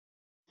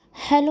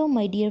Hello,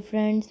 my dear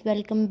friends,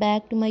 welcome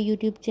back to my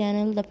YouTube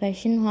channel, The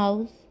Fashion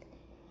House.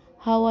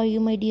 How are you,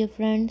 my dear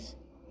friends?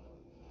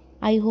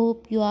 I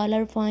hope you all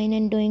are fine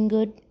and doing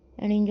good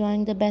and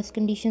enjoying the best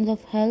conditions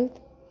of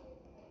health.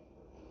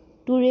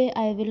 Today,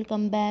 I will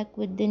come back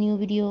with the new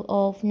video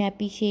of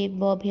nappy shape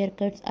bob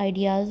haircuts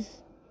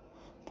ideas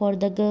for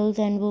the girls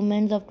and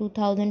women of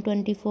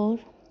 2024.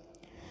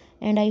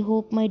 And I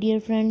hope, my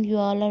dear friends, you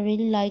all are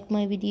really like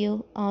my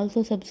video.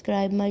 Also,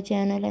 subscribe my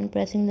channel and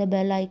pressing the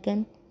bell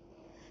icon.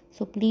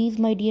 So please,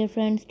 my dear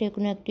friends, stay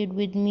connected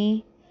with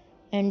me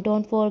and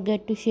don't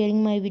forget to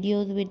sharing my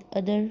videos with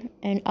others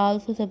and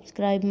also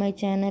subscribe my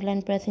channel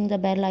and pressing the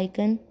bell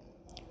icon.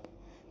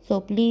 So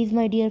please,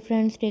 my dear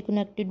friends, stay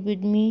connected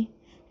with me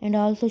and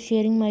also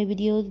sharing my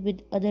videos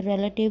with other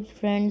relatives,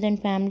 friends and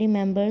family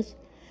members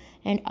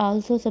and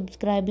also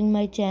subscribing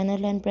my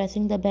channel and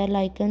pressing the bell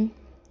icon.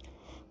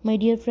 My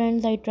dear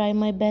friends, I try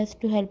my best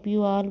to help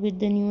you all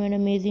with the new and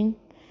amazing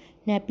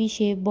nappy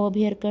shape bob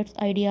haircuts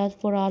ideas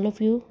for all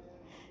of you.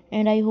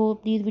 And I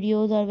hope these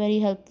videos are very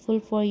helpful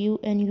for you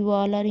and you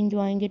all are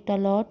enjoying it a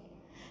lot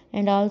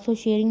and also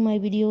sharing my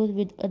videos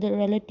with other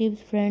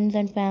relatives, friends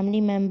and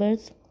family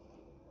members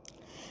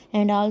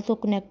and also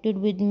connected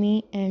with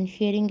me and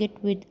sharing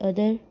it with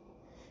others.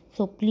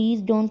 So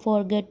please don't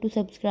forget to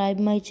subscribe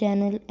my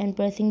channel and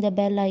pressing the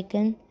bell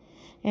icon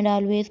and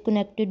always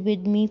connected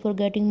with me for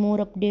getting more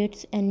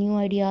updates and new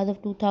ideas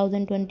of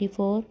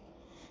 2024.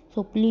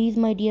 So please,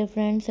 my dear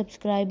friends,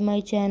 subscribe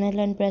my channel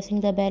and pressing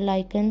the bell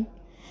icon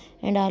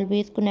and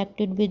always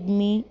connected with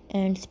me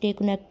and stay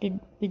connected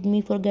with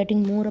me for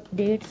getting more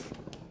updates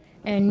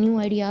and new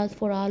ideas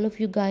for all of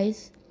you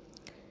guys.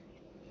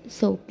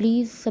 So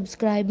please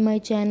subscribe my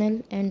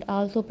channel and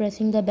also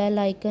pressing the bell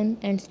icon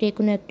and stay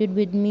connected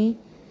with me.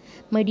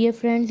 My dear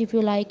friends, if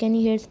you like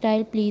any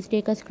hairstyle, please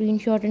take a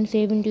screenshot and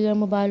save into your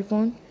mobile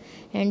phone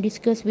and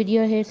discuss with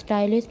your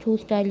hairstylist who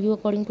style you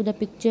according to the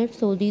picture.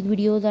 So these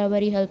videos are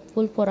very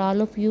helpful for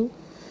all of you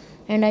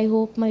and I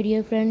hope, my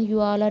dear friends,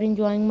 you all are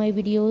enjoying my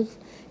videos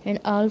and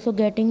also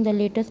getting the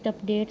latest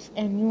updates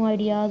and new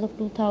ideas of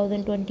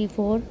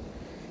 2024.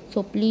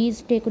 So please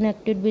stay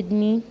connected with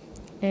me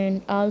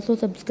and also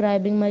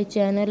subscribing my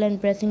channel and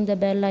pressing the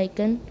bell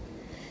icon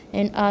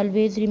and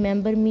always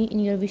remember me in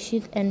your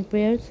wishes and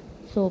prayers.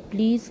 So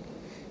please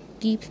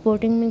keep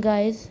supporting me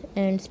guys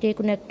and stay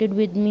connected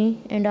with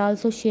me and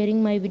also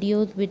sharing my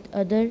videos with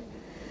others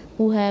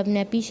who have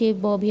nappy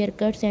shape bob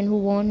haircuts and who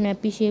want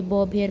nappy shape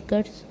bob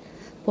haircuts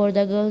for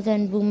the girls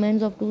and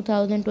women of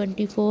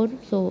 2024.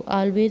 So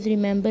always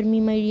remember me,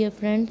 my dear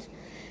friends,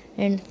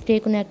 and stay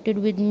connected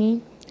with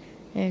me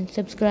and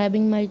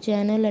subscribing my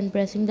channel and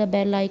pressing the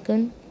bell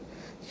icon.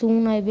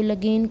 Soon I will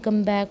again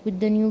come back with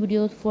the new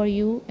videos for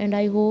you and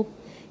I hope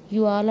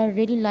you all are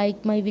really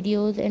like my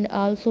videos and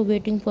also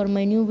waiting for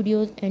my new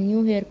videos and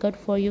new haircut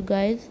for you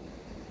guys.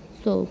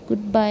 So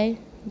goodbye,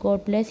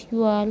 God bless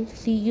you all,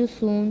 see you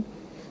soon.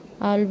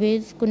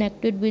 Always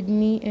connected with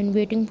me and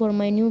waiting for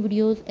my new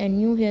videos and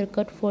new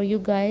haircut for you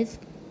guys.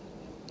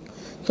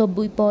 So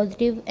be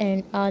positive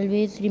and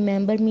always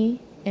remember me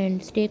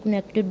and stay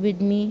connected with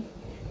me.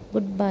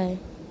 Goodbye.